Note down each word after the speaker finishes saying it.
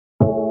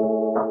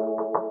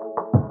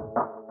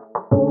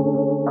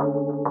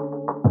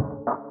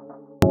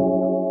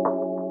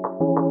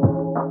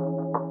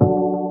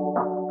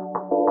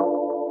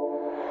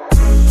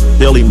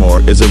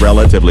Dillimore is a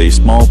relatively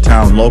small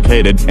town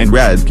located in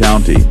Red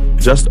County,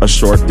 just a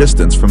short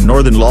distance from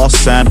northern Los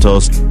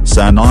Santos,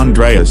 San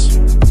Andreas.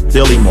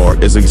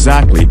 Dillimore is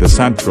exactly the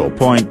central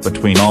point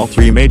between all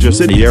three major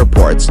city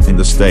airports in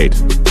the state.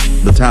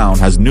 The town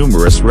has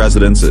numerous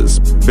residences,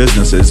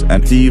 businesses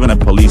and even a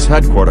police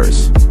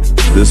headquarters.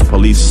 This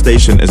police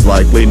station is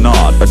likely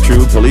not a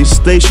true police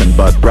station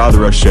but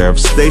rather a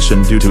sheriff's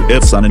station due to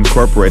its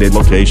unincorporated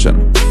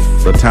location.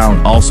 The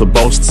town also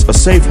boasts a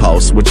safe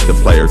house which the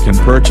player can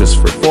purchase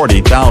for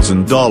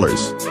 $40,000.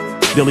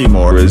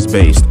 Dillimore is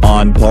based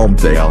on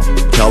Palmdale,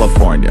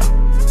 California.